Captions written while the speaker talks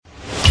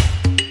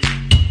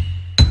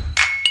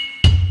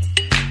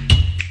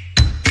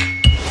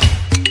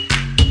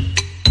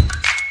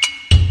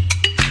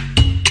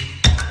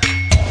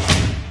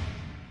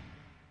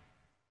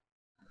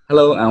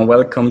Hello and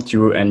welcome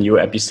to a new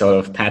episode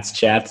of Pat's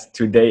Chat.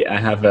 Today I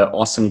have an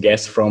awesome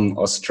guest from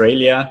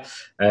Australia,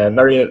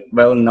 very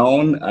well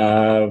known.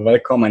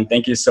 Welcome and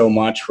thank you so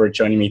much for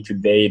joining me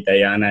today,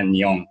 Diana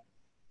Nyong.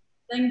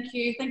 Thank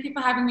you. Thank you for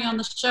having me on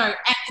the show.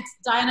 And it's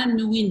Diana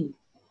Nguyen.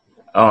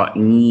 Oh,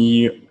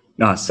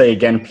 no, say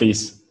again,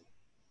 please.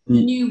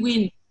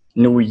 Nguyen.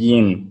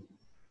 Nguyen.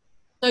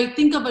 So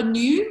think of a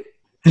new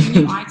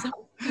item.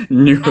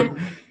 New.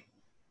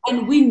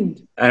 And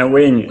wind. And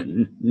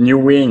wing. New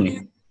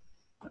wing.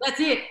 That's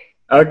it.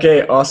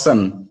 Okay,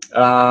 awesome.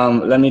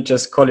 Let me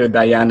just call you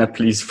Diana,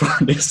 please, for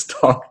this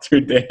talk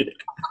today.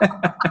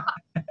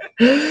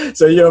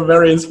 So you're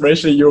very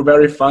inspirational. You're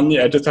very funny.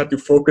 I just had to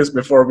focus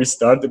before we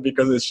started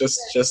because it's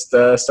just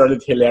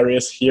started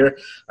hilarious here.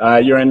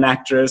 You're an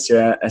actress.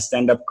 You're a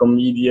stand-up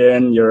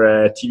comedian.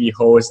 You're a TV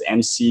host,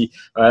 MC.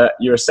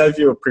 Yourself,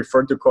 you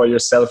prefer to call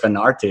yourself an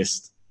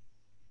artist.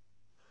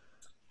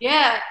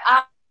 Yeah.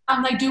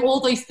 They do all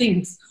these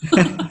things.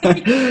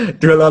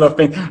 Do a lot of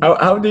things.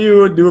 How do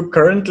you do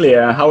currently?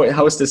 How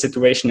is the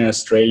situation in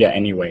Australia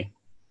anyway?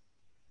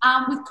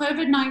 With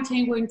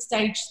COVID-19, we're in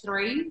stage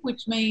 3,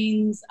 which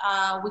means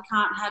we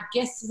can't have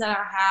guests at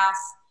our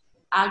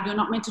house. You're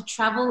not meant to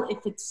travel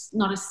if it's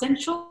not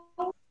essential.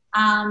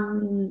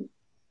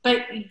 But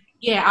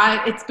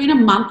yeah, it's been a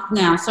month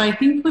now, so I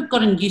think we've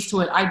gotten used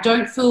to it. I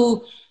don't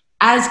feel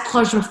as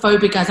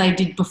claustrophobic as I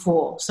did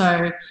before.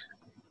 So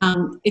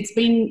it's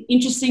been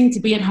interesting to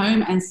be at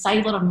home and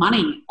save a lot of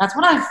money. That's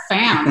what I've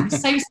found. You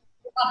save so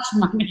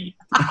much money.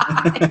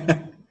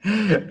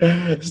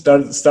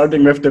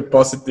 Starting with the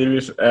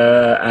positive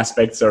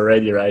aspects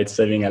already, right?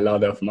 Saving a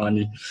lot of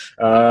money.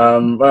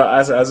 Well,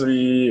 as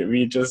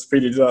we just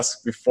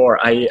discussed before,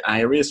 I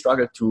really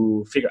struggled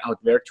to figure out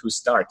where to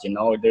start. You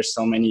know, there's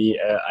so many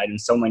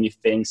items, so many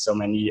things, so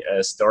many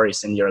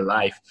stories in your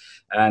life.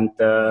 And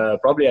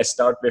probably I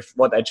start with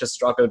what I just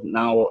struggled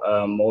now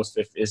most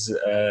with is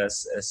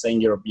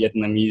saying your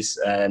Vietnamese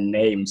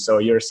name. So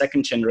you're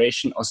second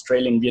generation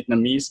Australian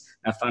Vietnamese.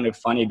 I found it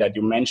funny that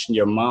you mentioned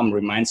your mom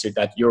reminds you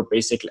that you're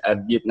basically a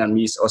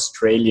Vietnamese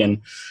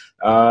Australian.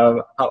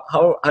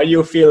 How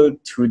you feel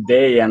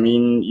today? I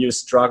mean, you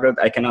struggled,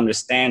 I can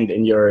understand,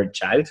 in your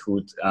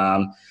childhood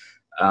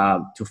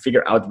to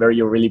figure out where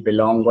you really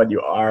belong, what you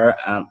are,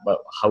 but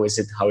how is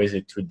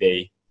it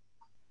today?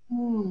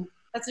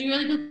 That's a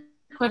really good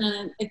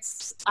question.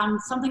 It's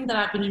something that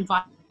I've been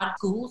invited to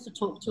schools to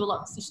talk to a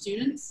lot of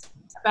students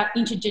about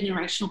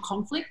intergenerational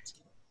conflict.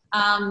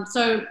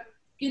 So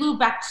a little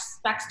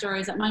backstory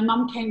is that my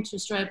mum came to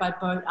Australia by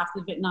boat after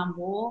the Vietnam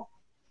War,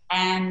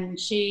 and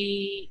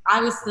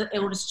I was the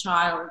eldest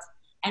child.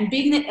 And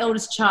being the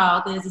eldest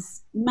child, there's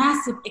this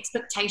massive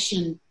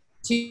expectation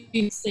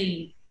to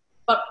see,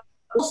 but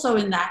also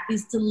in that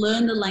is to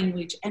learn the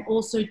language and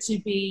also to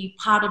be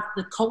part of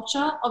the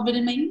culture of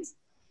Vietnamese.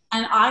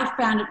 And I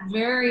found it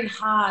very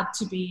hard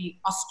to be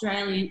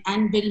Australian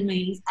and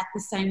Vietnamese at the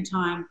same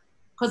time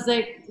because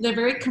they're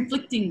very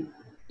conflicting.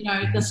 You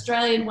know, the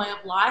Australian way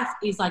of life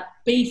is like,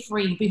 be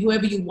free, be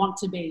whoever you want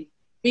to be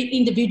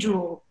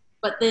individual.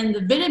 But then the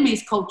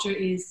Vietnamese culture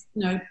is,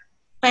 you know,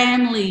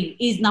 family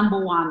is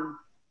number one.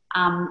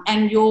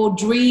 And your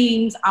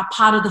dreams are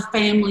part of the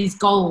family's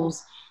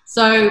goals.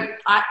 So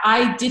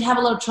I did have a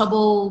lot of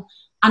trouble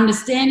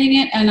understanding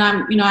it.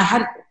 And, you know, I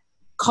had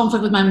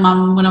conflict with my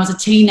mum when I was a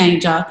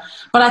teenager.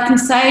 But I can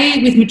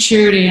say with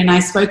maturity, and I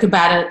spoke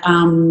about it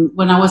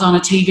when I was on a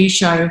TV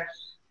show,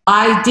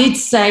 I did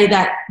say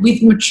that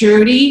with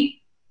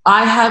maturity,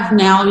 I have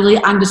now really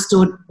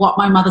understood what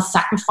my mother's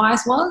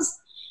sacrifice was.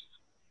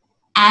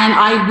 And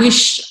I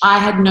wish I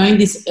had known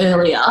this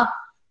earlier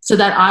so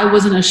that I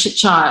wasn't a shit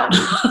child.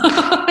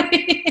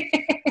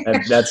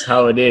 That's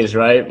how it is,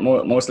 right?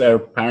 Mostly our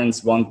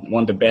parents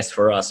want the best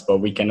for us, but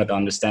we cannot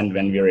understand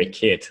when we're a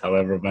kid.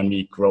 However, when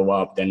we grow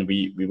up, then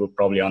we will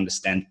probably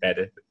understand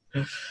better.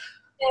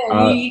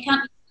 Yeah, you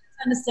can't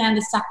understand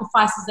the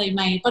sacrifices they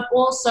made, but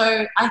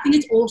also I think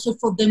it's also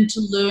for them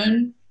to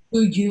learn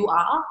who you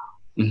are.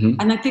 Mm-hmm.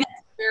 And I think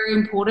it's very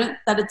important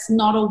that it's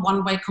not a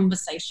one-way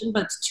conversation,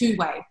 but it's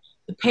two-way.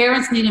 The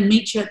parents need to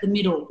meet you at the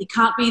middle. It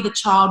can't be the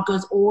child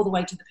goes all the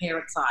way to the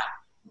parent side.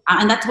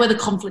 And that's where the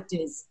conflict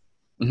is.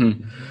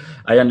 Mm-hmm.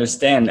 I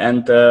understand.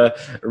 And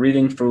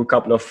reading through a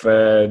couple of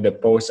the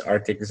post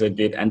articles I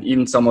did, and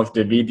even some of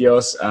the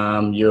videos,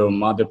 your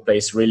mother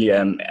plays really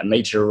a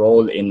major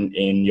role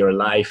in your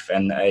life.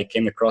 And I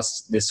came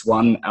across this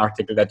one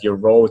article that you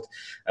wrote,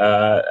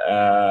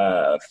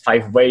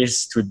 5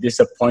 ways to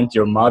disappoint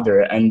your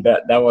mother. And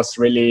that was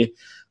really...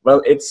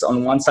 Well, it's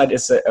on one side,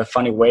 it's a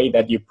funny way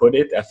that you put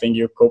it. I think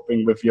you're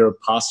coping with your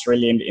past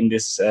really in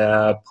this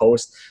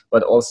post,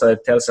 but also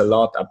it tells a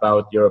lot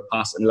about your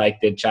past and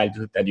like the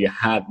childhood that you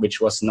had,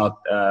 which was not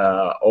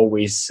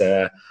always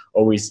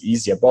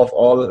easy. Above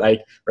all,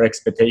 like her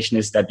expectation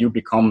is that you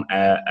become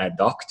a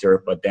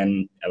doctor, but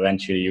then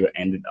eventually you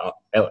ended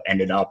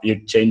up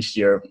you changed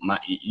your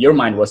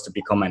mind was to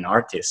become an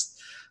artist.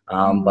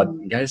 But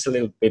guys, a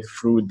little bit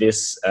through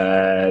this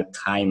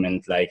time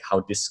and like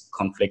how this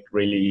conflict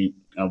really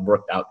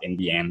worked out in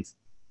the end.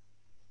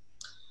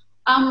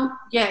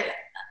 Yeah,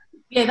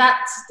 yeah.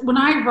 That's when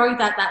I wrote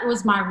that. That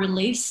was my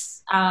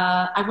release.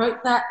 I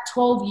wrote that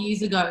 12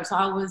 years ago, so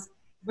I was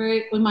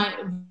in my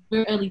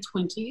very early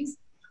 20s,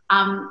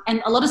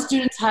 and a lot of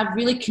students have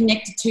really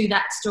connected to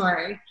that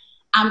story.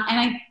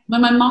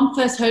 When my mum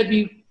first heard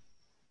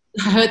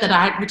that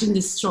I had written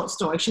this short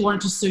story, she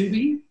wanted to sue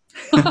me.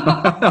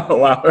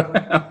 Wow.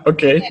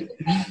 Okay.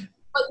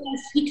 But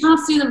you can't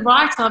sue the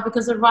writer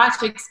because the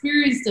writer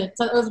experienced it.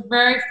 So it was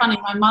very funny.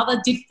 My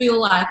mother did feel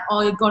like,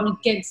 oh, you've gone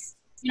against,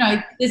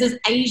 there's this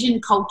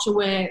Asian culture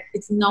where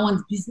it's no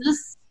one's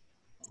business.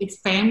 It's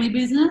family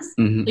business.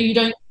 Mm-hmm. So you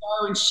don't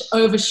go and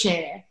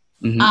overshare.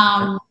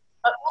 Mm-hmm.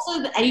 But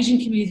also the Asian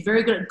community is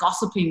very good at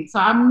gossiping. So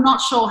I'm not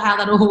sure how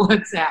that all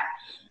works out.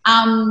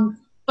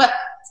 But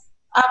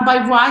by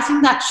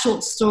writing that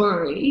short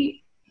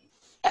story,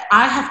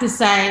 I have to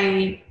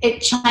say it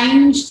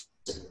changed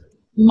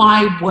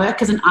my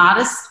work as an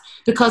artist,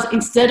 because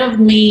instead of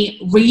me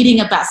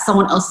reading about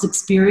someone else's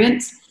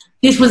experience,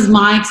 this was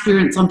my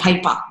experience on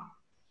paper.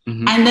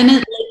 Mm-hmm. And then it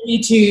led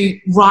me to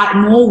write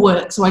more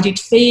work. So I did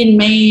Fee and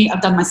Me,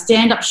 I've done my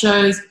stand-up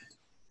shows.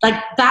 Like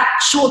that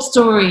short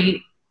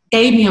story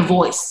gave me a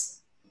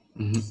voice.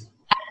 Mm-hmm.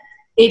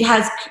 It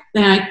has,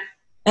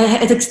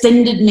 it's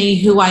extended me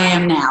who I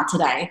am now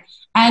today.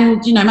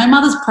 And, my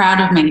mother's proud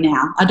of me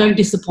now. I don't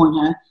disappoint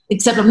her,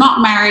 except I'm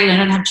not married and I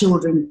don't have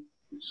children.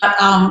 But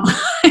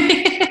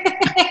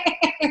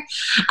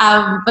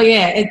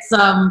yeah, it's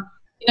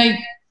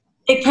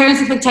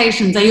parents'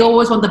 expectations. They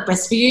always want the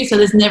best for you, so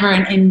there's never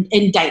an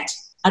end date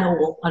at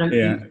all. I don't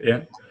think.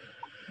 Yeah.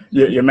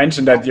 You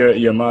mentioned that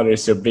your mother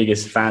is your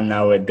biggest fan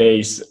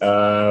nowadays,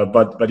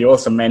 but you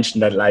also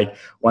mentioned that like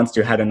once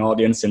you had an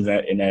audience in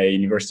a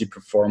university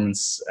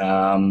performance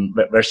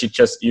where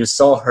you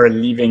saw her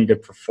leaving the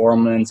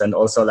performance, and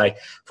also like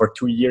for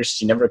 2 years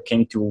she never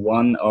came to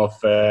one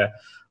of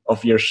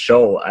your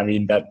show. I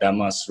mean that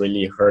must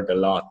really hurt a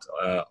lot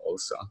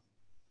also.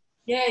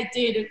 Yeah, it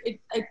did. It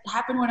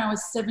happened when I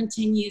was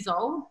 17 years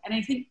old, and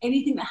I think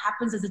anything that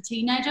happens as a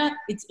teenager,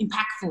 it's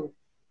impactful.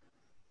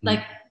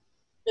 Like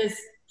there's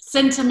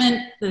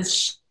sentiment,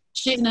 there's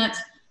shit in it.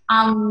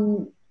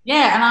 And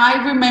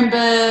I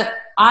remember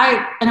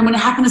and when it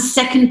happened a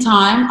second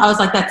time, I was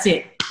like, that's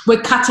it.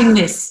 We're cutting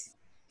this.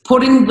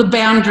 Putting the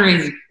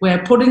boundaries.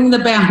 We're putting the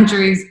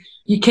boundaries.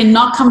 You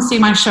cannot come see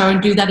my show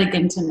and do that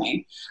again to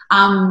me.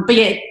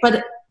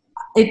 But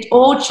it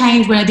all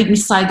changed when I did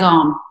Miss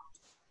Saigon.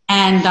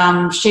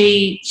 And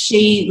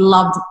she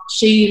loved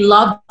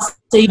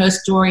seeing her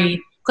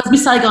story, because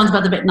Miss Saigon's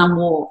about the Vietnam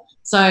War.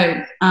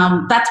 So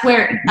that's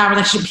where our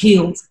relationship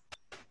healed.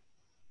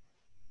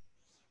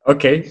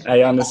 Okay,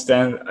 I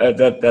understand.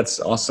 That's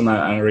awesome.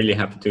 I'm really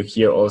happy to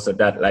hear also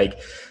that like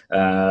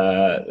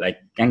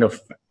kind of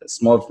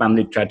small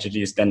family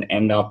tragedies then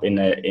end up in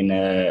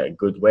a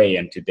good way.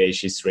 And today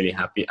she's really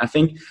happy. I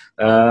think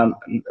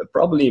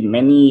probably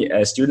many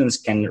students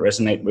can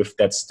resonate with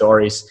that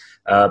stories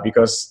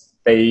because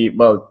they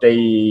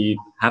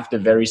have the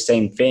very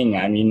same thing.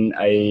 I mean,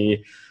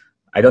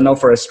 I don't know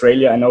for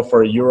Australia, I know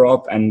for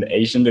Europe and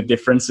Asian, the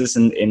differences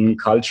in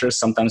cultures.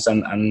 Sometimes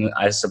I'm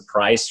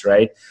surprised,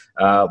 right?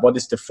 What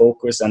is the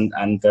focus and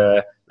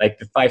like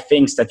the 5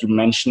 things that you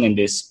mentioned in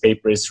this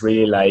paper is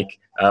really like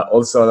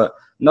also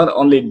not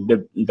only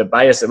the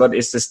bias, but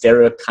it's the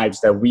stereotypes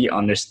that we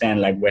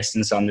understand, like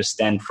Westerns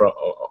understand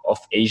of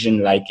Asian,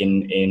 like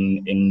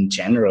in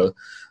general.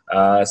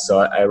 So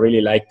I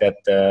really like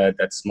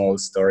that small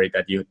story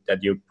that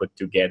you put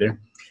together.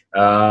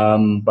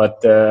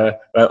 But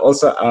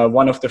also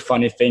one of the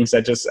funny things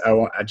I just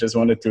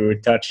wanted to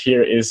touch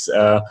here is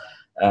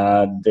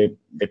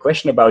the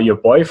question about your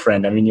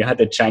boyfriend. I mean, you had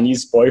a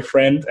Chinese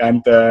boyfriend,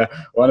 and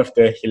one of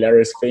the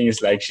hilarious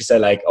things, like she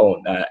said, like,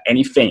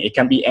 anything, it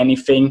can be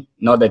anything,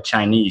 not a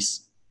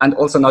Chinese, and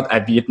also not a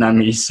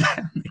Vietnamese,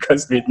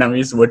 because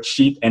Vietnamese would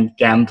cheat and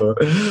gamble.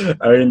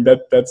 I mean,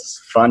 that's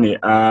funny,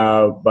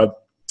 but.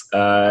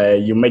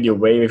 You made your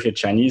way with your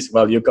Chinese.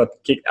 Well, you got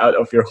kicked out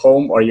of your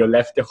home, or you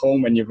left the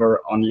home when you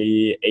were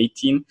only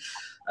 18.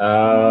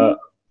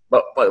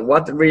 But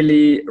what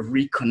really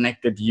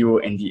reconnected you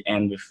in the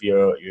end with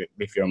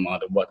your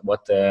mother? What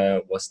was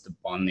the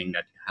bonding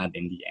that you had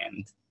in the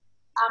end?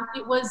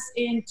 It was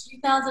in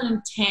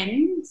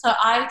 2010. So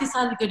I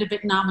decided to go to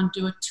Vietnam and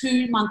do a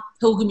 2-month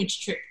pilgrimage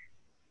trip,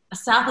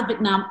 south of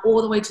Vietnam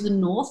all the way to the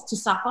north to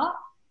Sapa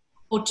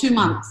for 2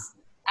 months.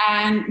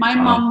 And my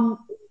mum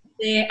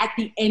there at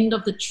the end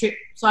of the trip.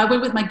 So I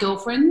went with my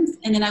girlfriends,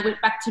 and then I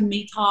went back to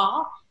My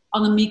Tho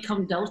on the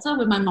Mekong Delta,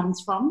 where my mum's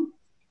from.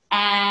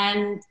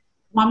 And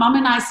my mum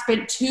and I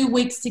spent 2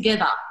 weeks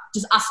together,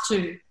 just us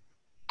two.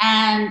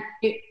 And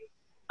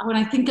when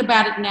I think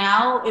about it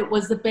now, it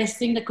was the best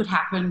thing that could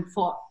happen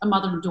for a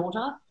mother and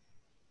daughter.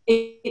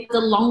 It's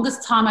the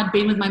longest time I'd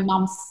been with my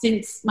mum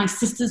since my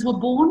sisters were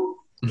born.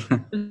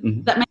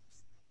 That makes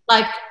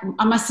like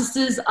my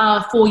sisters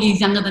are 4 years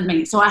younger than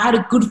me, so I had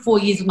a good 4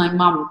 years with my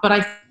mum. But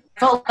I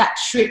felt that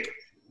trip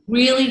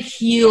really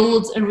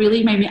healed and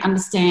really made me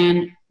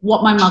understand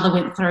what my mother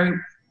went through.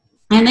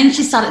 And then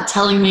she started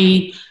telling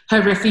me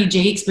her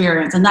refugee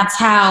experience, and that's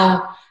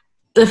how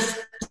the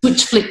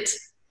switch flipped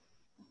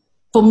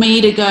for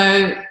me to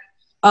go,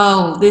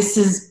 oh, this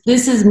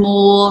is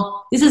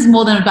more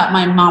than about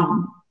my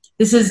mum.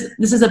 This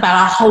is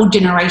about a whole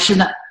generation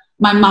that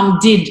my mum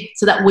did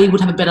so that we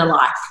would have a better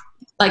life.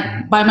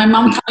 Like, by my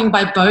mum coming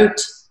by boat,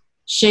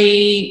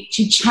 she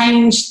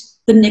changed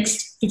the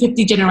next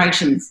 50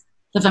 generations,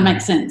 if that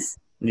makes sense.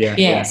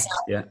 Yeah,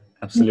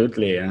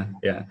 absolutely.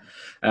 Yeah.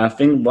 I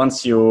think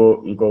once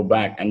you go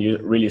back and you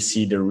really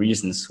see the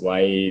reasons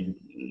why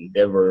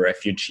there were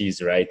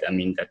refugees, right? I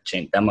mean,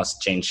 that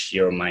must change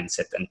your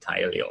mindset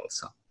entirely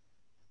also.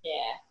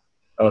 Yeah.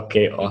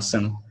 Okay,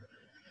 awesome.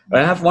 I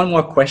have one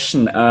more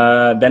question.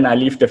 Then I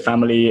leave the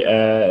family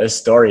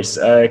stories.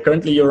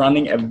 Currently, you're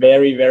running a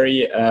very,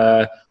 very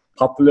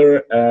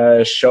popular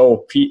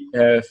show,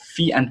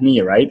 Fee and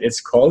Me, right? It's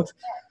called.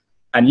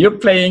 And you're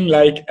playing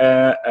like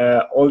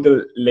an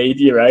older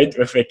lady, right,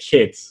 with a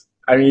kid.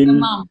 I mean,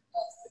 Mom.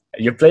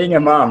 You're playing a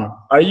mom.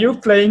 Are you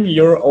playing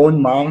your own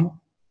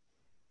mom?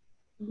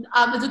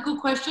 It's a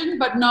good question,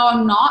 but no,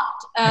 I'm not.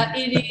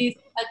 It is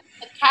a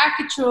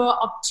caricature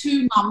of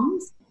two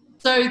mums.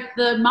 So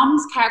the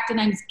mum's character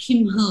name is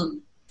Kim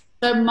Heung.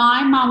 So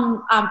my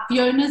mum,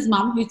 Fiona's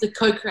mum, who's the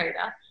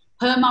co-creator,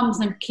 her mum's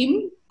name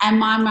Kim and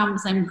my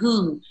mum's name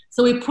Heung.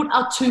 So we put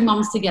our two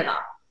mums together.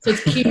 So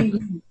it's Kim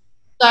Heung.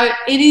 So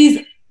it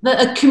is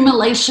the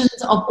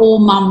accumulations of all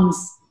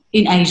mums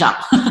in Asia.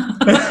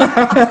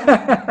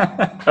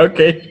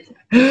 Okay.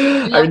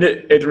 I mean,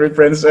 it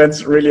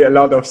represents really a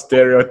lot of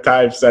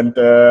stereotypes, and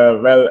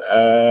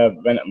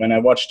when I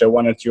watched the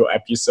one or two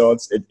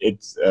episodes,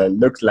 it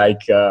looked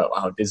like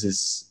wow, this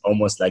is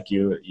almost like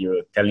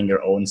you're telling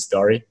your own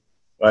story,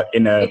 but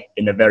in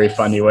a very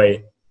funny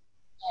way.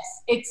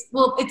 Yes, it's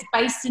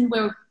based in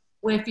where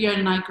Fiona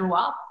and I grew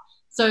up.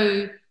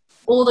 So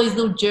all those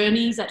little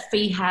journeys that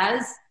Fee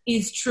has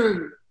is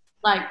true,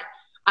 like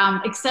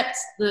except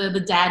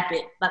the dad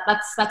bit.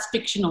 That's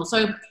fictional.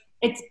 So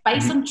it's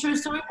based on true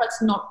story, but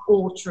it's not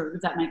all true,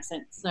 if that makes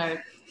sense. So,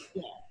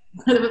 yeah,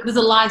 there's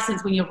a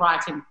license when you're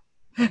writing.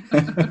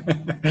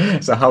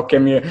 So how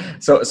can you?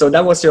 So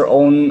that was your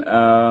own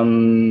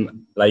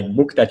like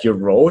book that you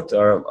wrote,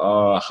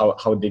 or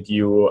how did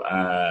you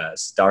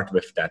start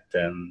with that?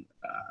 So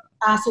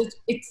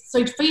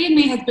Fee and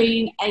Me has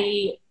been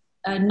a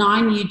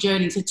 9-year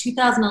journey. So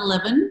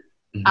 2011,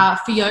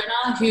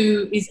 Fiona,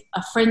 who is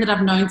a friend that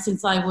I've known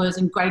since I was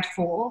in grade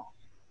 4,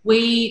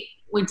 we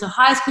went to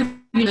high school,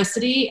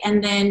 university,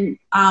 and then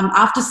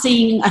after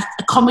seeing a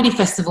comedy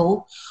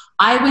festival,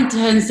 I went to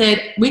her and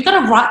said, we've got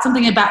to write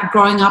something about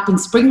growing up in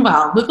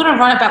Springvale. We've got to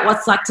write about what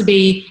it's like to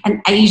be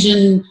an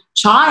Asian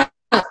child.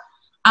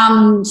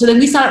 So then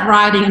we started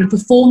writing and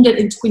performed it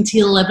in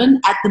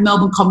 2011 at the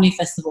Melbourne Comedy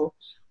Festival.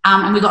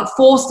 And we got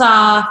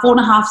 4-star,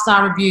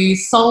 4.5-star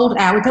reviews, sold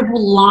out, with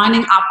people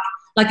lining up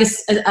like a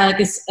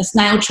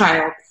snail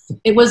trail.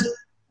 It was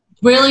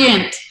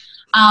brilliant.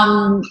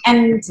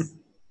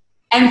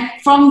 And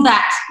from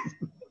that,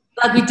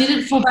 like, we did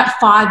it for about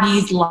 5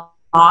 years live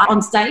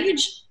on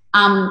stage.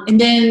 And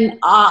then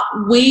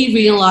we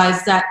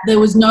realised that there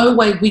was no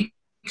way we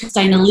could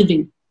sustain a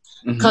living,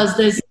 because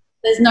there's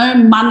no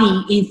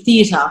money in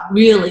theatre,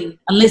 really,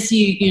 unless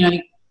you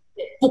get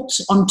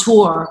booked on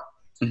tour.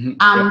 So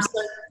that's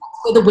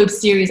where the web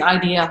series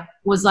idea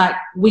was. Like,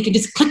 we could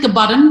just click a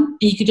button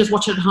and you could just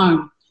watch it at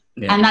home.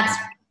 Yeah. And that's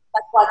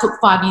why it took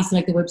 5 years to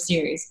make the web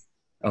series.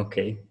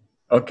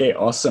 Okay,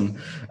 awesome.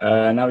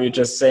 Now you're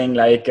just saying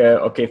like,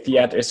 okay,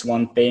 theater is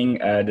one thing,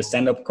 the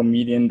stand-up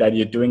comedian that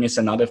you're doing is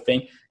another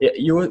thing.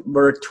 You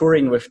were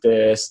touring with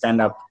the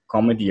stand-up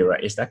comedy,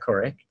 right? Is that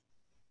correct?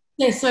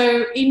 Yeah,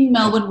 so in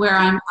Melbourne, where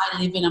I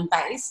live and I'm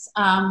based,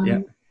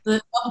 the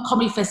Melbourne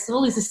Comedy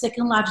Festival is the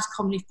second largest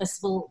comedy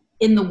festival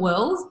in the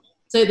world.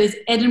 So there's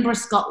Edinburgh,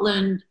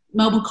 Scotland,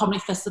 Melbourne Comedy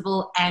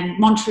Festival, and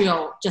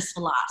Montreal, just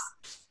for laughs.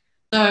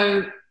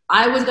 So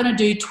I was going to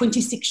do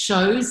 26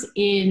 shows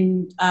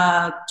in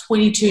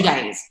 22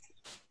 days.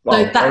 Wow,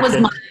 so that was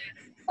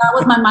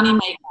my money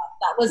maker.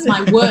 That was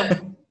my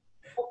work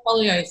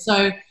portfolio.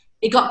 So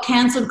it got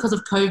cancelled because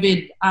of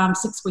COVID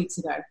 6 weeks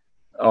ago.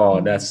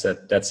 Oh, that's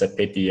a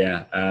pity.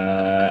 Yeah,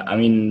 I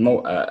mean,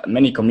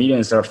 many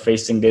comedians are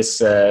facing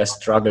this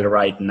struggle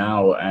right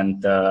now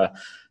and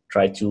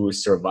try to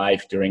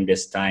survive during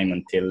this time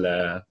until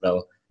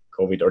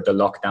COVID or the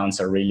lockdowns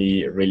are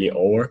really, really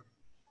over.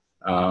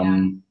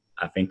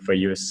 I think for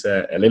you it's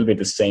a little bit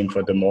the same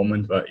for the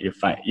moment, but you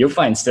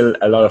find still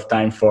a lot of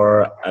time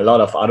for a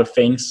lot of other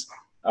things.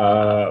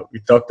 We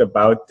talked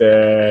about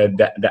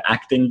the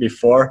acting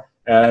before,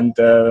 and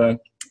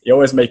you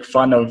always make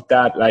fun of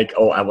that, like,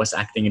 oh, I was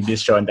acting in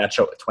this show and that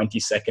show, 20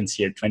 seconds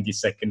here, 20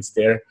 seconds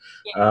there.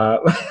 Yeah.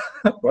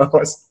 What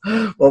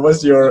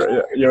was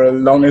your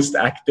longest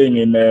acting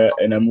in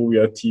a movie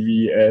or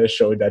TV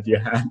show that you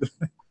had?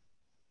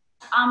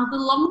 The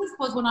longest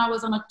was when I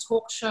was on a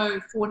talk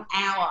show for an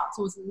hour.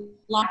 So it was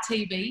live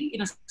TV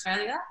in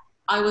Australia.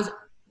 I was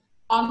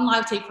on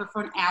live TV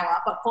for an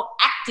hour. But for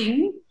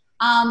acting,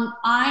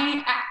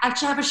 I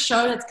actually have a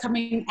show that's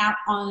coming out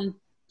on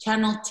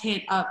Channel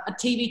 10, a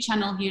TV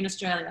channel here in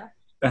Australia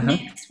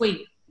next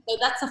week. So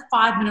that's a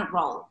 5-minute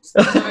role.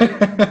 So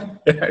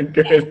yeah,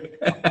 good.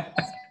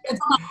 it's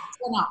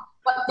not.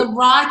 But the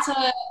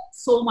writer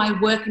saw my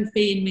work and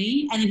fee in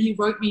me, and then he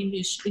wrote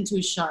me into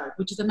his show,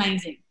 which is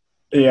amazing.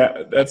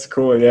 Yeah, that's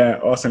cool. Yeah,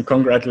 awesome.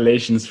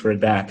 Congratulations for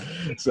that.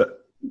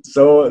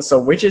 So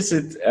which is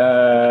it?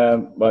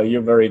 Well,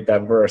 you're very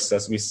diverse,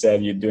 as we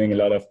said. You're doing a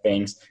lot of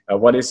things.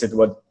 What is it?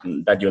 What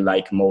that you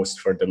like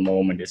most for the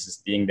moment? Is it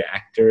being the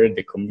actor,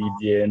 the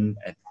comedian,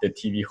 the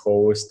TV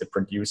host, the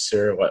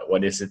producer?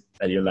 What is it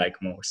that you like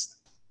most?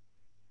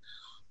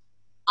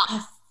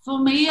 For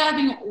me, I've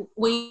been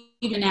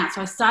weaving out.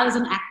 So I started as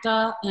an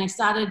actor, and I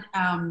started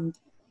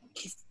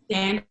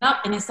stand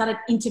up, and I started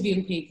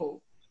interviewing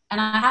people. And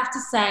I have to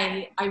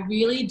say, I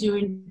really do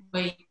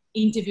enjoy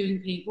interviewing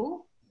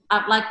people.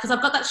 Because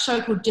I've got that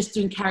show called Just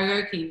Doing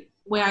Karaoke,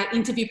 where I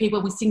interview people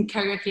and we sing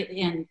karaoke at the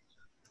end.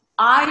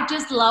 I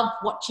just love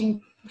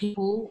watching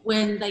people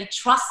when they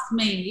trust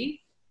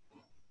me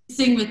to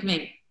sing with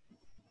me.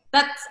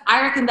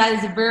 I reckon that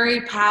is a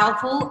very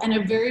powerful and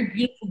a very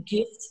beautiful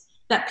gift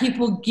that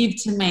people give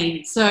to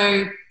me.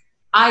 So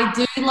I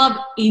do love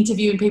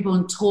interviewing people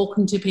and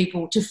talking to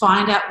people to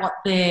find out what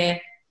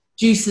their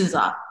juices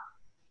are.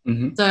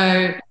 Mm-hmm.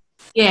 So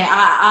yeah,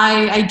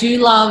 I do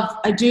love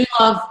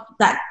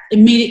that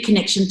immediate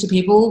connection to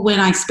people when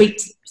I speak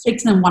to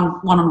them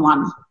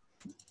one-on-one.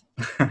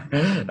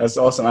 That's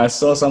awesome. I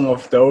saw some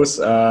of those.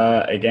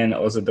 Again,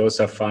 also those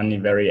are funny,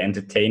 very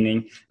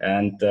entertaining.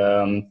 And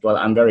well,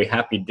 I'm very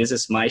happy. This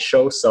is my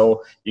show,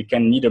 so you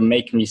can neither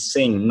make me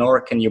sing,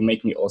 nor can you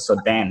make me also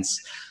dance.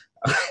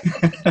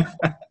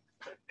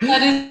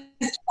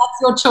 That's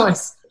your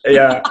choice.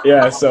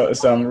 yeah. So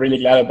I'm really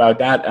glad about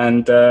that.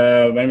 And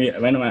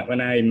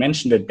when I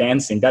mentioned the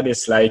dancing, that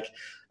is like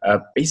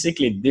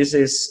basically this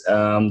is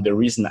the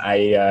reason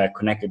I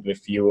connected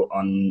with you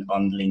on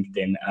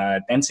LinkedIn.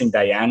 Dancing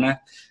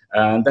Diana.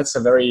 That's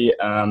a very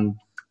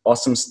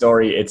awesome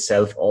story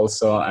itself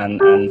also.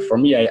 And for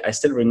me, I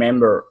still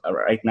remember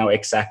right now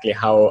exactly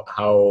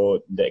how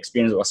the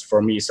experience was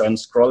for me. So I'm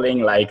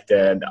scrolling like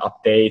the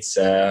updates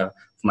of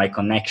my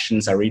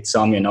connections. I read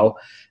some,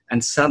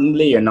 and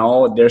suddenly,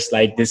 there's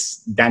like this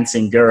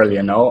dancing girl,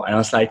 and I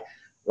was like,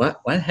 what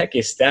the heck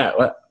is that?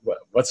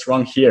 What's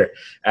wrong here?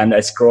 And I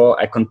scroll,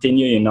 I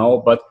continue,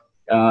 but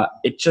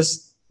it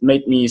just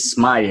made me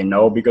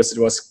smile, because it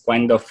was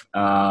kind of,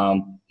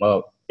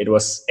 it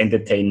was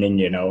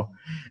entertaining,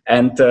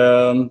 and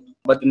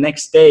but the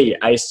next day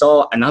I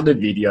saw another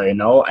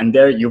video, and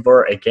there you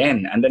were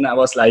again. And then I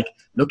was like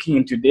looking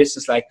into this,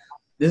 it's like,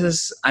 this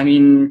is,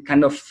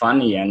 kind of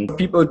funny, and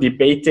people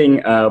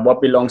debating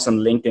what belongs on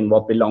LinkedIn,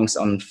 what belongs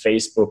on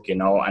Facebook,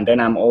 and then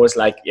I'm always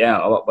like, yeah,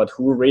 but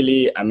who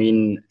really,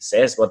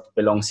 says what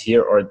belongs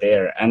here or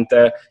there? And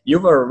you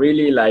were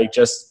really like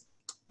just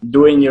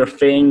doing your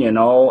thing, and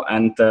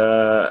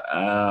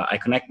I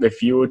connect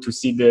with you to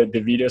see the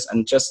videos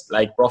and just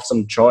like brought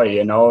some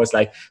joy, it's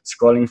like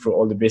scrolling through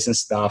all the business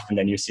stuff, and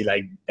then you see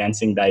like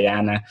Dancing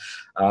Diana.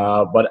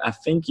 But I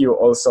think you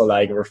also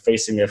like were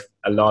facing with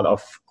a lot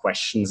of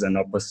questions and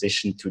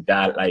opposition to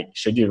that. Like,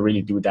 should you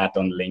really do that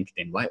on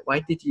LinkedIn? Why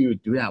did you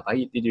do that?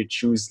 Why did you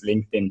choose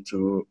LinkedIn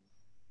to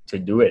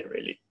do it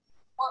really?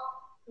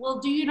 Well,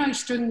 do you know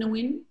String the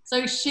Win?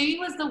 So she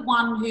was the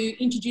one who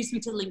introduced me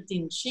to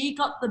LinkedIn. She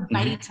got the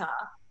beta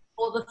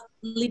or the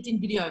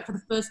LinkedIn video for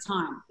the first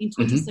time in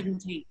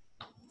 2017.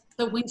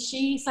 So when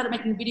she started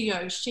making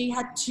videos, she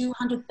had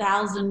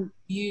 200,000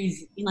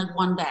 views in like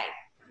one day.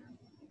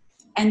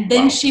 And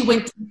then she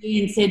went to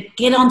me and said,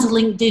 get onto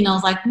LinkedIn. I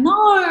was like,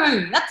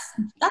 no, that's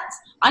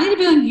I need to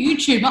be on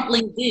YouTube, not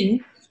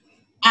LinkedIn.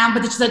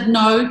 But she said,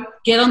 no,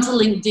 get onto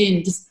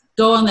LinkedIn. Just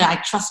go on there. I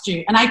trust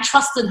you. And I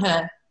trusted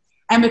her.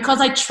 And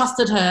because I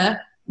trusted her,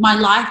 my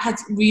life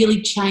has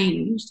really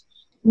changed.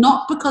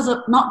 Not because of,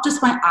 not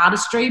just my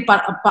artistry,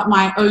 but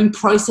my own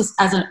process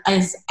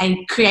as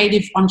a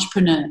creative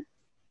entrepreneur.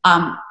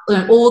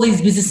 All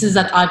these businesses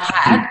that I've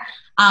had,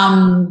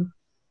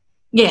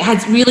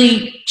 has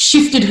really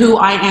shifted who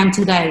I am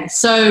today.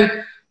 So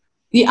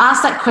you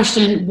asked that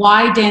question,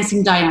 why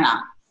Dancing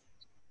Diana?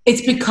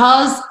 It's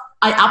because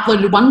I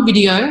uploaded one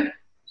video,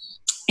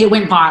 it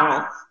went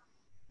viral.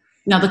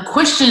 Now the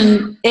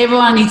question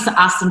everyone needs to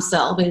ask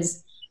themselves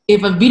is,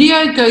 if a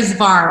video goes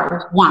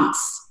viral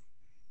once,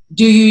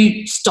 do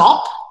you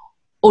stop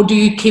or do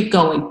you keep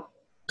going?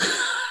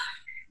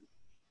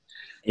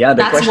 Yeah,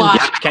 the question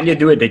is, can you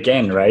do it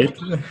again, right?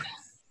 Yes.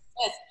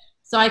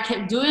 So I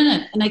kept doing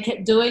it, and I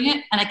kept doing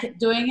it, and I kept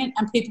doing it,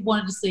 and people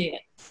wanted to see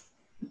it.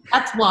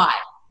 That's why.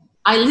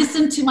 I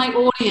listened to my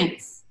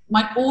audience.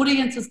 My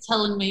audience was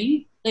telling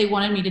me they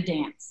wanted me to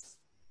dance.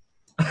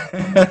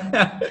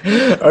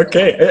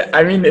 Okay,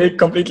 it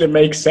completely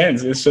makes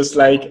sense. It's just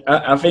like,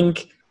 I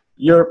think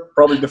you're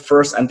probably the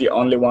first and the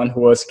only one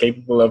who was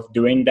capable of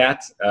doing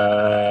that.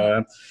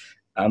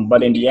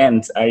 But in the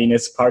end,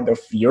 it's part of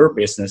your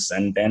business,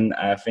 and then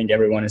I think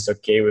everyone is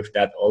okay with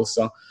that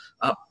also.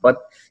 But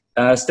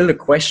still the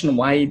question,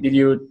 why did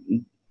you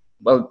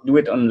well, do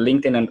it on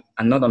LinkedIn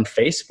and not on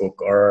Facebook?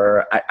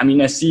 Or I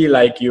mean, I see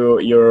like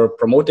you're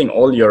promoting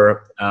all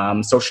your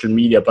social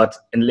media, but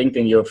in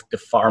LinkedIn you're the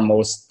far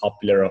most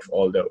popular of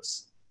all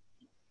those.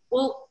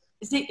 Well,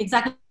 see,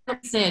 exactly what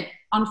you said.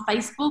 On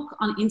Facebook,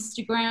 on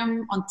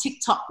Instagram, on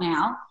TikTok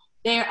now,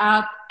 there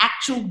are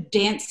actual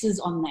dancers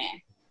on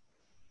there.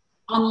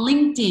 On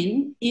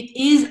LinkedIn, it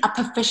is a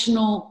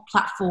professional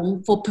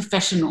platform for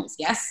professionals,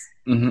 yes?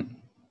 Mm-hmm.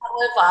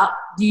 However,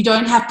 you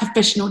don't have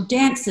professional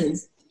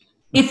dancers.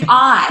 If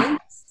I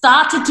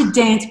started to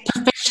dance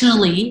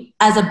professionally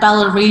as a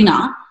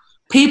ballerina,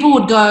 people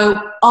would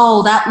go,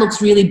 oh, that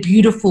looks really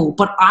beautiful,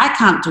 but I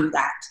can't do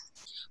that.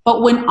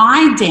 But when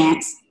I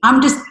dance,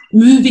 I'm just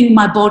moving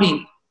my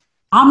body.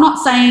 I'm not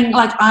saying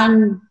like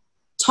I'm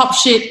top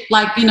shit,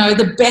 like, you know,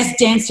 the best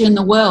dancer in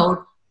the world.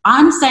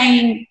 I'm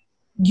saying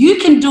you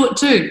can do it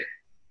too.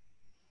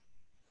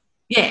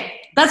 Yeah,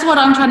 that's what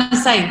I'm trying to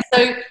say.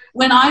 So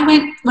when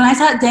I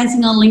started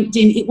dancing on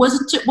LinkedIn, it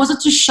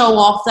wasn't to show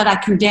off that I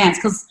can dance,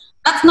 because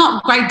that's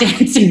not great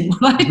dancing.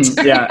 What I do.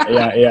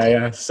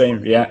 Yeah.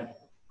 Same. Yeah.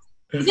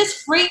 It's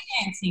just free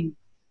dancing.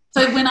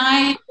 So when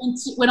I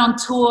went on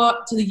tour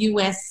to the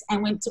US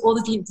and went to all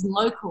the LinkedIn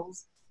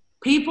locals,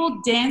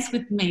 people danced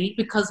with me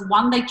because,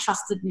 one, they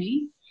trusted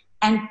me,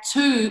 and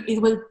two,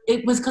 it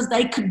was because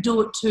they could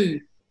do it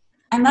too.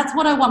 And that's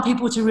what I want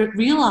people to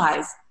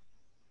realize,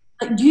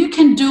 that you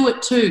can do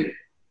it too.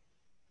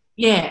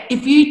 Yeah,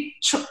 if you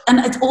and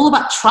it's all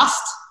about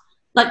trust.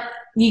 Like,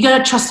 you got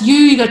to trust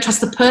you got to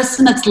trust the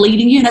person that's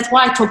leading you. And that's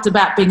why I talked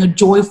about being a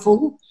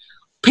joyful.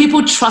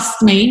 People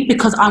trust me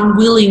because I'm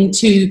willing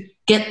to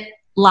get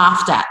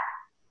laughed at.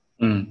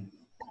 And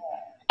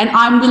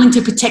I'm willing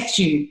to protect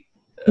you.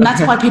 And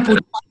that's why people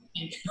trust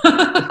me.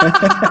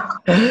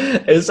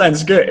 It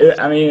sounds good.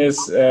 I mean,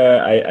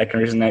 I can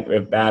resonate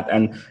with that,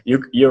 and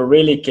you're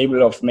really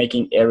capable of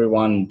making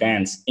everyone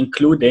dance,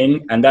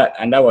 including, and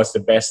that was the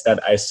best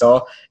that I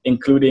saw,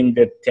 including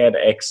the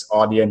TEDx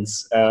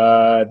audience.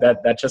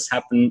 That just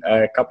happened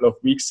a couple of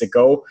weeks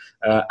ago.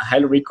 I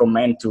highly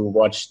recommend to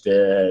watch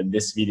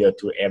this video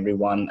to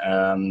everyone.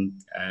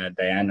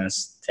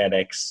 Diana's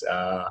TEDx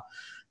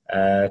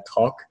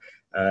talk.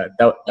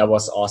 That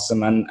was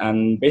awesome,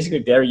 and basically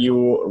there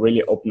you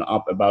really open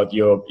up about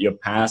your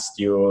past.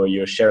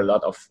 You share a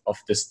lot of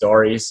the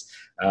stories,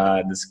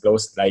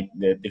 disclose like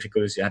the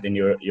difficulties you had in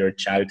your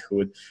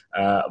childhood,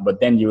 but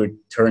then you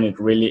turn it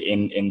really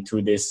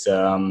into this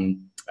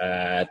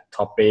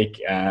topic,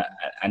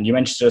 and you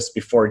mentioned just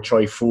before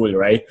joyful,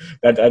 right?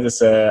 That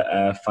is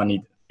a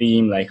funny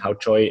theme, like how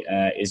joy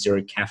is your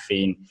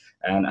caffeine.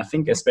 And I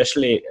think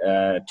especially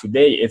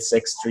today it's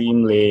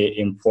extremely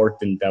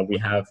important that we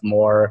have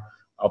more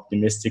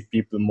optimistic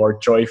people, more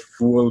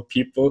joyful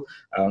people.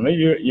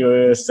 Maybe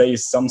you say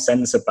some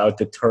sense about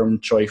the term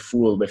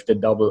joyful with the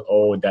double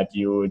O that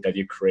you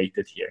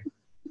created here.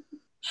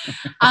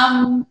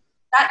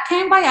 That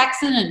came by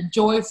accident,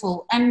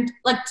 joyful. And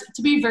like,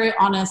 to be very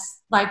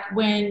honest, like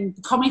when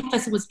the Comedy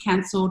Festival was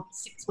cancelled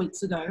 6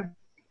 weeks ago,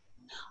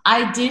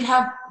 I did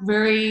have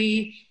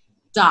very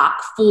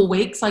dark 4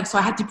 weeks. Like, so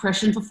I had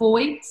depression for 4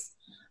 weeks.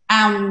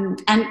 And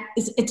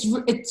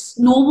it's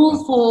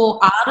normal for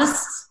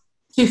artists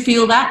to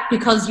feel that,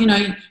 because, you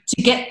know,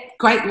 to get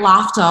great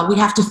laughter, we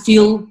have to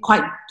feel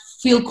quite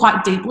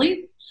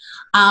deeply.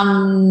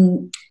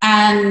 And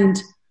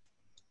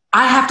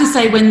I have to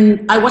say,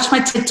 when I watched my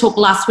TED Talk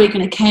last week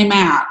and it came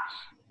out,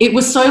 it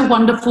was so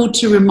wonderful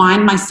to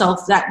remind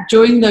myself that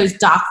during those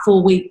dark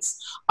 4 weeks,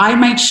 I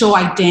made sure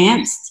I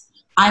danced,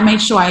 I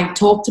made sure I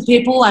talked to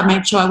people, I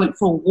made sure I went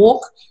for a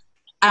walk,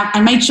 I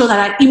made sure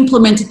that I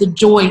implemented the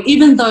joy,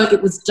 even though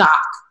it was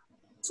dark,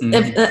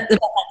 if that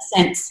makes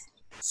sense.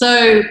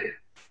 So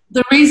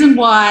the reason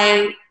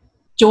why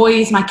joy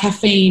is my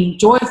caffeine,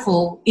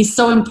 joyful, is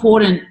so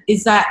important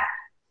is that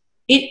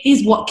it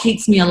is what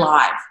keeps me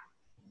alive.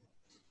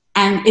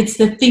 And it's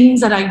the things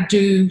that I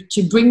do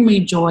to bring me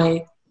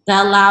joy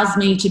that allows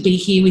me to be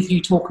here with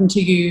you, talking to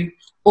you,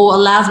 or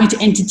allows me to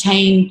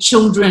entertain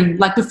children.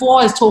 Like, before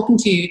I was talking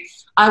to you,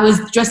 I was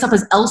dressed up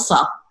as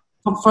Elsa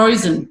from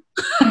Frozen.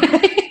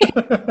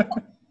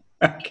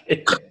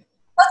 Okay.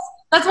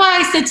 That's why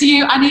I said to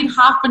you, I need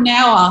half an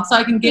hour so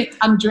I can get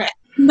undressed.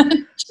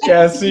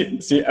 Yeah,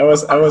 see, I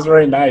was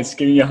very nice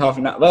giving you half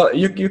an hour. Well,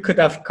 you could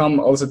have come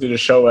also to the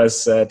show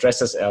as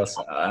dressed as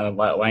Elsa.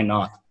 Why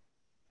not?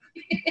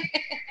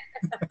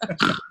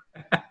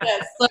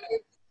 So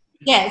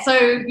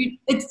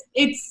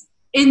it's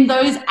in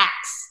those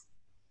acts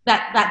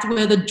that's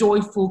where the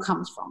joyful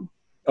comes from.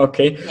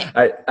 Okay,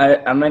 yeah.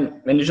 I mean,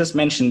 when you just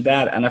mentioned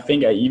that, and I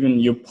think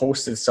you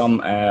posted some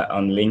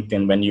on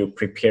LinkedIn when you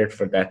prepared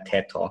for that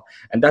TED Talk,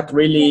 and that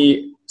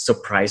really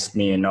surprised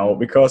me, you know,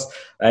 because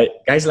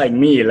guys like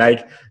me,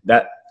 like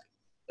that,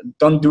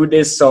 don't do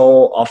this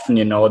so often,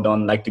 you know,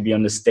 don't like to be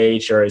on the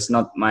stage, or it's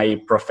not my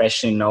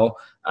profession, you know.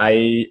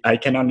 I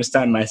can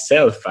understand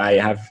myself. I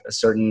have a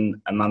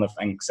certain amount of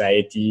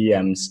anxiety.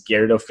 I'm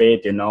scared of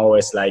it, you know.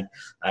 It's like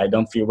I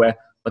don't feel well.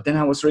 But then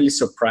I was really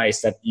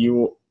surprised that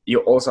you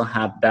also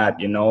had that,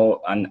 you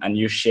know, and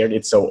you shared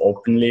it so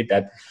openly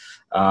that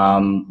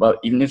well,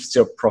 even if it's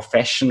your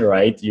profession,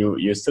 right,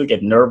 you still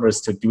get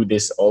nervous to do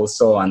this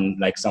also on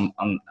like some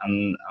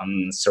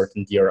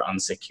uncertainty or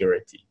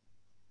insecurity.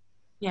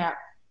 Yeah.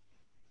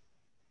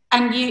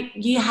 And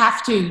you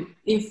have to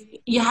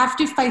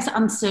face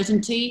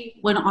uncertainty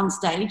when on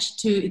stage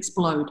to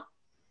explode.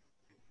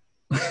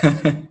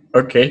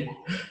 Okay,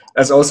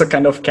 that's also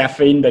kind of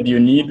caffeine that you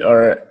need,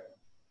 or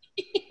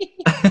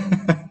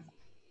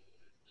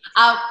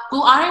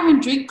well, I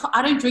don't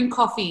drink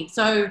coffee,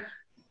 so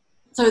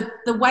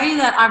the way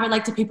that I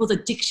relate to people's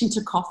addiction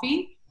to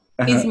coffee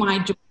is my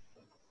joy.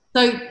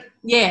 So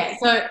yeah,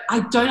 so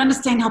I don't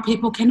understand how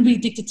people can be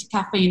addicted to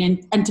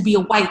caffeine and to be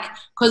awake,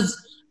 because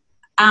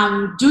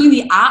doing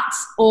the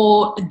arts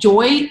or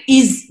joy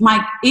is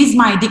my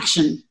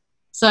addiction.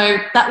 So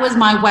that was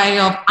my way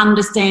of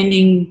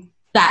understanding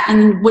that.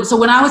 And so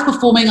when I was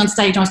performing on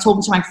stage, I was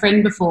talking to my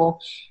friend before,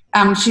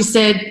 she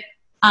said,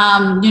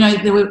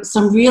 there were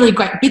some really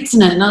great bits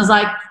in it. And I was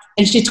like,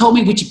 and she told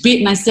me which bit,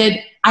 and I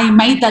said, I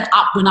made that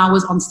up when I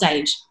was on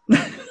stage.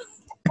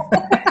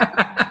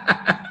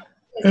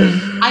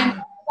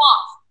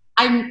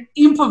 I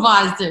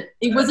improvised it.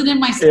 It wasn't in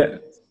my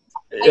script.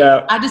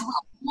 Yeah. I just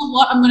thought, you know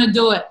what, I'm going to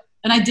do it.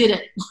 And I did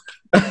it.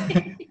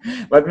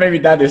 But maybe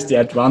that is the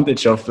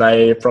advantage of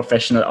like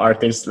professional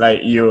artists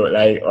like you,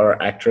 like,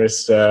 or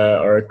actress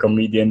or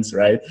comedians,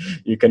 right?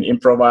 You can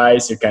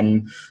improvise, you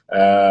can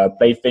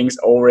play things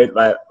over it,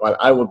 while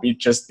I would be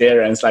just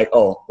there and it's like,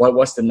 oh, what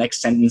was the next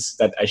sentence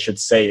that I should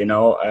say, you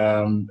know?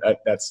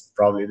 That's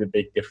probably the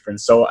big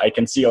difference. So I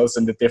can see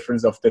also the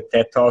difference of the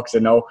TED Talks,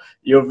 you know,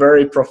 you're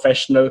very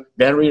professional,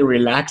 very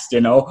relaxed,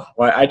 you know,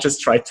 while I just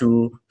try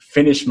to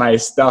finish my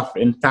stuff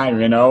in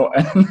time, you know.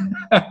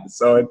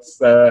 So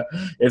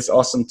it's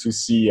awesome to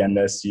see, and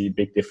I see a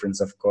big difference,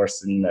 of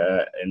course, in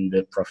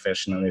the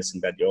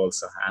professionalism that you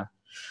also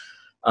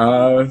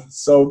have.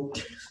 So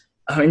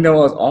I think that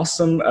was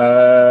awesome,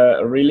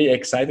 a really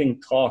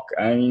exciting talk.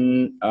 I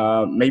mean,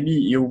 maybe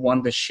you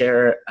want to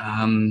share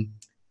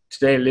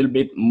today a little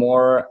bit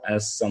more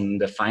as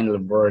the final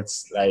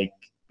words, like,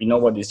 we know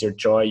what is your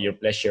joy, your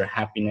pleasure, your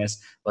happiness,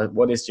 but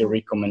what is your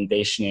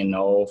recommendation, you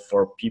know,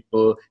 for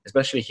people,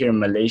 especially here in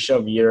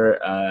Malaysia? We're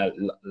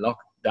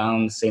locked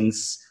down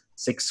since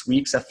 6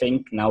 weeks, I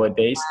think,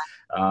 nowadays.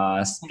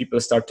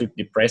 People start to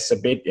depress a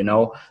bit, you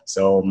know,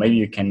 so maybe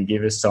you can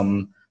give us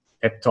some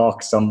pep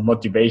talk, some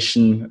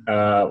motivation,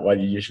 what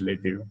you usually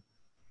do.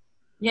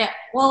 Yeah,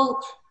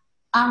 well,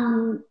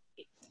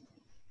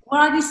 what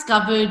I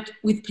discovered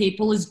with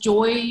people is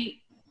joy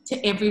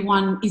to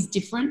everyone is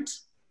different.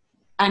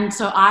 And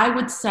so I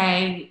would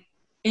say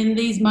in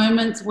these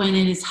moments when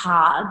it is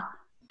hard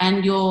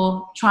and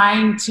you're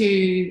trying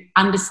to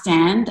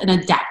understand and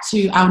adapt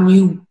to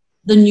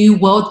the new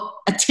world,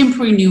 a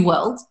temporary new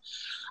world,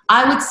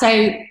 I would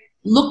say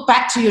look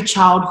back to your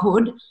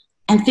childhood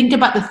and think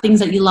about the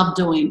things that you love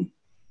doing.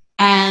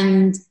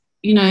 And,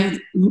 you know,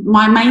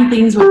 my main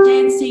things were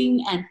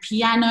dancing and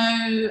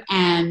piano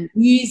and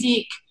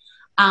music,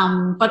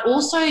 but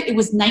also it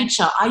was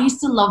nature. I used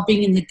to love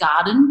being in the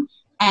garden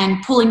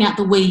and pulling out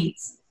the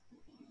weeds.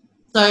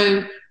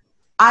 So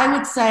I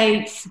would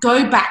say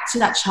go back to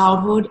that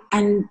childhood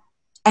and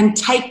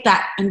take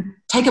that and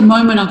take a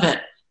moment of it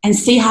and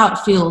see how it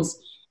feels.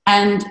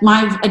 And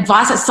my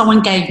advice that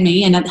someone gave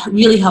me, and it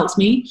really helped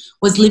me,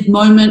 was live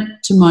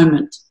moment to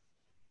moment.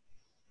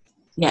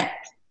 Yeah.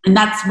 And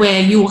that's where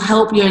you'll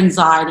help your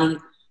anxiety.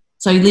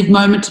 So you live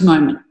moment to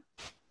moment.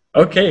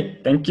 Okay.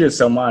 Thank you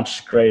so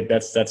much. Great.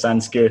 That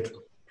sounds good.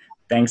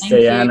 Thanks,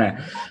 Thank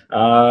Diana.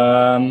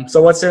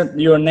 So what's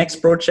your next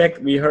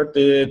project? We heard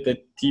the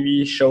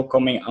TV show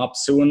coming up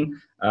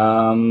soon.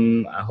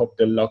 I hope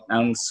the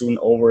lockdown soon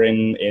over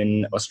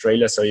in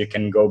Australia, so you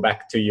can go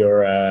back to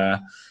your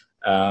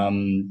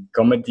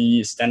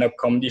stand-up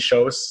comedy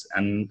shows.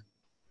 And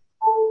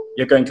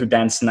you're going to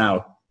dance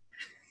now.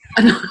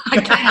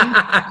 I can.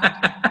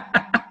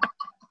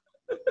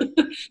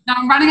 Now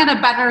I'm running out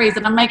of batteries,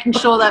 and I'm making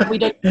sure that we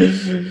don't.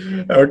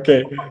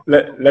 Okay,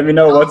 let me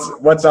know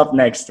what's up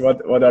next.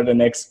 What are the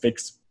next big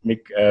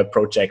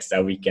projects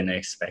that we can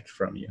expect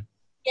from you?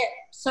 Yeah,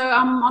 so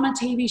I'm on a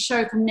TV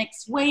show from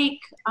next week.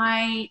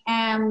 I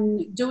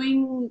am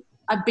doing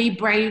a Be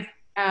Brave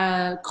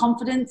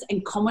confidence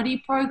and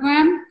comedy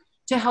program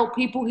to help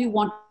people who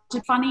want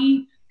to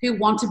funny, who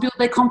want to build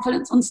their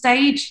confidence on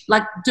stage,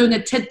 like doing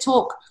a TED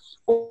Talk,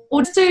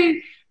 or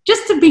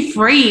just to be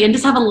free and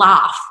just have a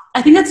laugh.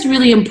 I think that's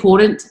really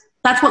important.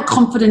 That's what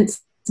confidence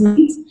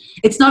means.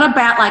 It's not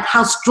about like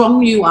how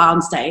strong you are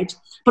on stage,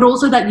 but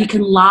also that you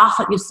can laugh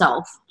at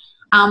yourself.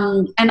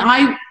 And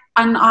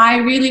I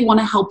really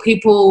want to help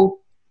people.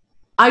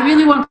 I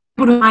really want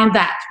people to find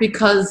that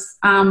because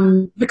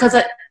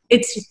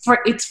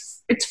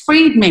it's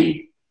freed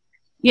me.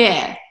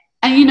 Yeah.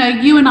 And you know,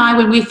 you and I,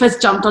 when we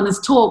first jumped on this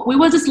talk, we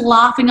were just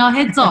laughing our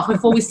heads off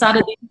before we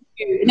started the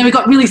interview, and then we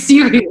got really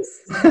serious.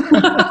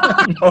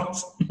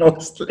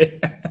 Mostly.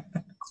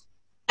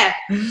 Yeah.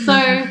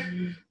 So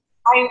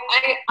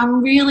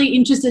I'm really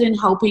interested in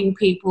helping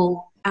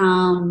people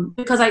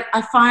because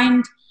I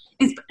find,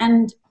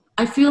 and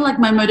I feel like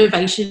my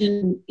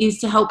motivation is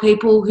to help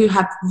people who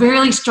have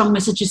really strong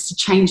messages to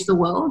change the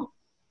world.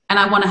 And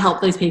I want to help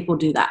those people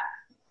do that.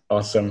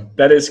 Awesome.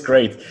 That is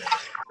great.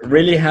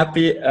 Really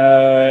happy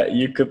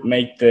you could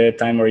make the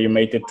time, or you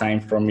made the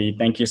time for me.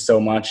 Thank you so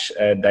much,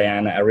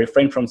 Diana. I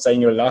refrain from saying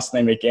your last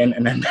name again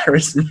and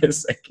embarrass me a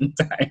second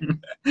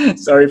time.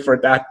 Sorry for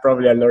that.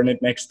 Probably I'll learn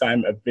it next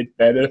time a bit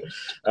better.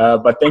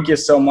 But thank you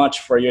so much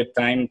for your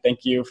time.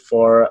 Thank you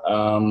for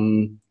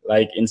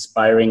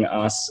inspiring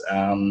us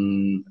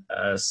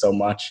so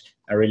much.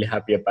 I'm really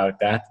happy about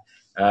that.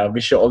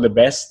 Wish you all the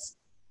best.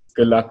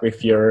 Good luck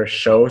with your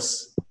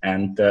shows,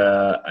 and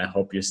I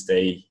hope you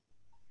stay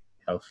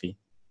healthy.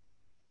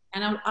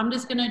 And I'm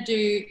just going to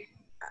do,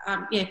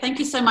 thank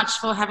you so much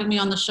for having me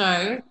on the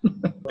show.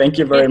 Thank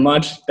you very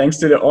much. Thanks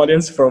to the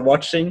audience for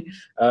watching.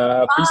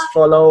 Please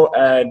follow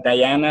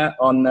Diana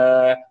on,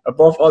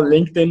 above all,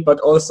 LinkedIn, but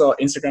also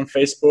Instagram,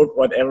 Facebook,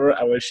 whatever.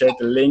 I will share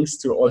the links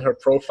to all her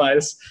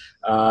profiles.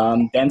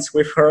 Dance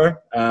with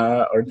her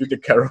or do the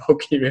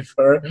karaoke with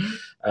her.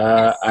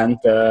 And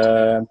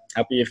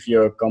happy if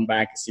you come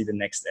back, see the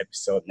next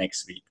episode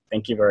next week.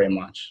 Thank you very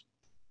much.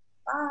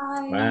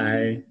 Bye.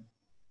 Bye.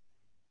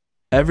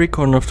 Every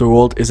corner of the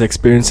world is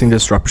experiencing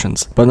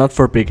disruptions, but not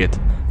for Bigot,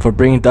 for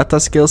bringing data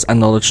skills and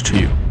knowledge to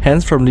you.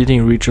 Hence from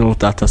leading regional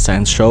data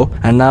science show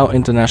and now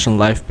international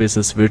live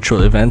business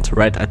virtual event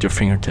right at your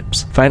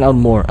fingertips. Find out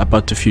more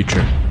about the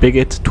future.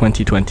 Bigot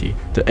 2020,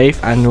 the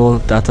 8th annual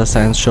data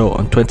science show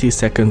on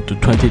 22nd to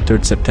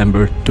 23rd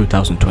September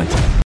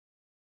 2020.